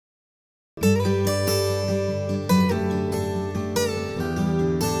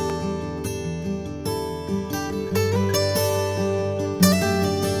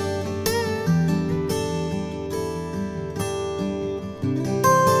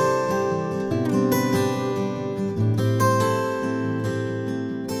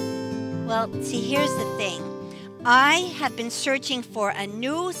See, here's the thing. I have been searching for a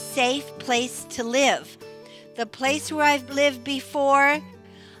new safe place to live. The place where I've lived before,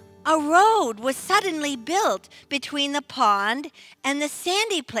 a road was suddenly built between the pond and the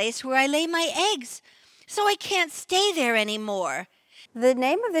sandy place where I lay my eggs, so I can't stay there anymore. The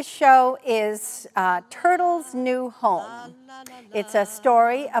name of the show is Turtle's New Home. It's a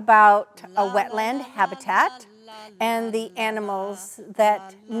story about a wetland habitat and the animals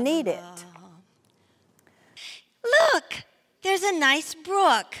that need it. Look, there's a nice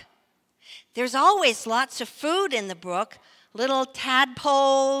brook. There's always lots of food in the brook, little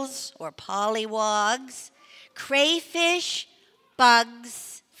tadpoles or pollywogs, crayfish,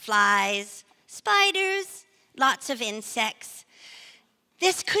 bugs, flies, spiders, lots of insects.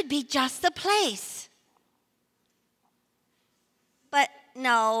 This could be just the place. But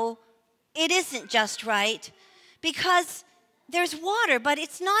no, it isn't just right, because there's water, but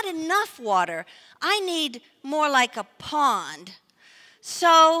it's not enough water. I need more like a pond.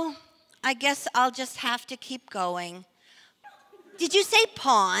 So I guess I'll just have to keep going. Did you say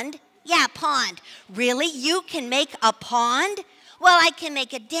pond? Yeah, pond. Really? You can make a pond? Well, I can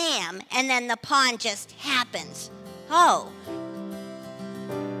make a dam, and then the pond just happens. Oh.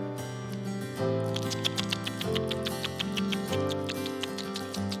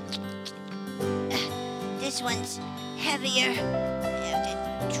 This one's heavier. I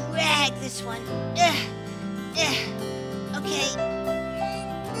have to drag this one. Okay.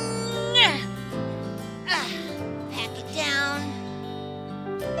 Pack it down.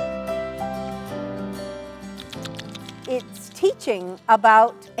 It's teaching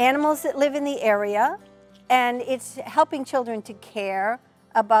about animals that live in the area, and it's helping children to care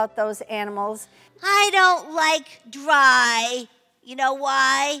about those animals. I don't like dry. You know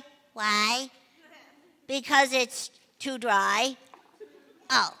why? Why? Because it's too dry.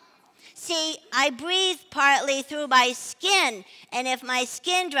 Oh. See, I breathe partly through my skin, and if my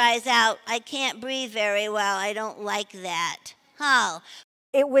skin dries out, I can't breathe very well. I don't like that. Oh.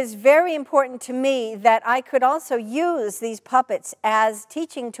 It was very important to me that I could also use these puppets as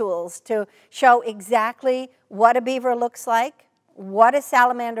teaching tools to show exactly what a beaver looks like, what a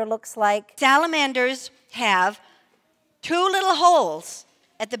salamander looks like. Salamanders have two little holes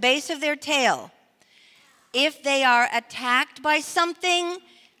at the base of their tail. If they are attacked by something,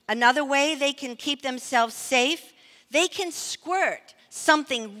 another way they can keep themselves safe, they can squirt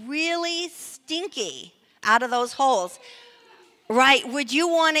something really stinky out of those holes. Right, would you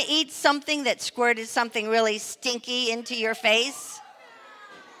want to eat something that squirted something really stinky into your face?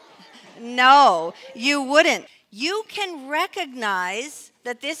 No, you wouldn't. You can recognize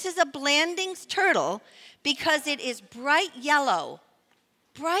that this is a Blanding's turtle because it is bright yellow.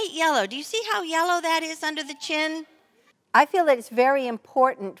 Bright yellow. Do you see how yellow that is under the chin? I feel that it's very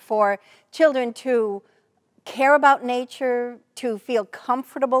important for children to care about nature, to feel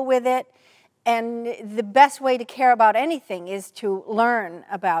comfortable with it, and the best way to care about anything is to learn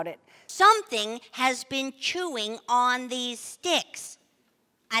about it. Something has been chewing on these sticks.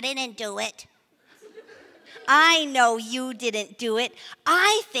 I didn't do it. I know you didn't do it.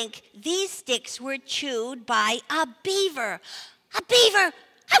 I think these sticks were chewed by a beaver. A beaver!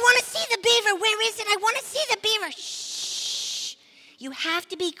 I want to see the beaver. Where is it? I want to see the beaver. Shh! You have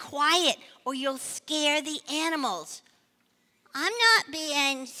to be quiet or you'll scare the animals. I'm not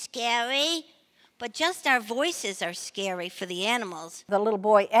being scary, but just our voices are scary for the animals. The little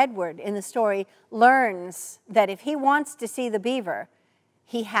boy Edward in the story learns that if he wants to see the beaver,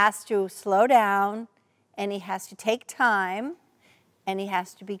 he has to slow down and he has to take time and he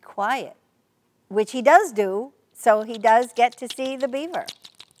has to be quiet, which he does do, so he does get to see the beaver.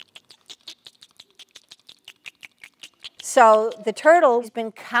 So the turtle has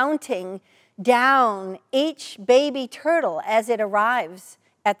been counting down each baby turtle as it arrives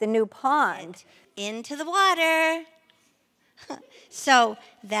at the new pond. Into the water. So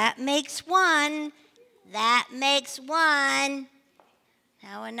that makes one. That makes one.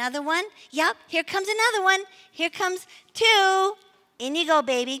 Now another one. Yep, here comes another one. Here comes two. In you go,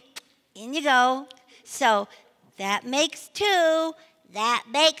 baby. In you go. So that makes two. That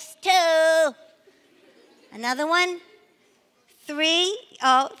makes two. Another one. Three.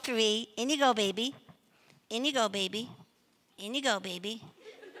 Oh, three. In you go, baby. In you go, baby. In you go, baby.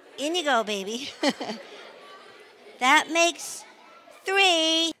 In you go, baby. That makes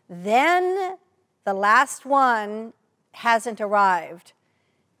three. Then the last one hasn't arrived.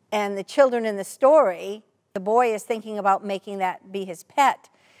 And the children in the story, the boy is thinking about making that be his pet.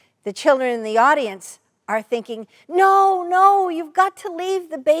 The children in the audience are thinking, no, no, you've got to leave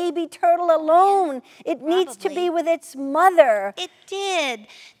the baby turtle alone. It needs to be with its mother. It did.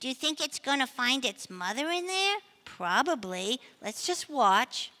 Do you think it's going to find its mother in there? Probably. Let's just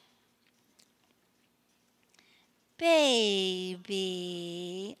watch.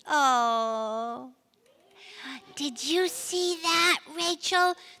 Baby. Oh. Did you see that,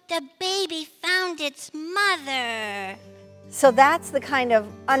 Rachel? The baby found its mother. So that's the kind of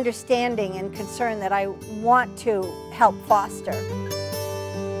understanding and concern that I want to help foster.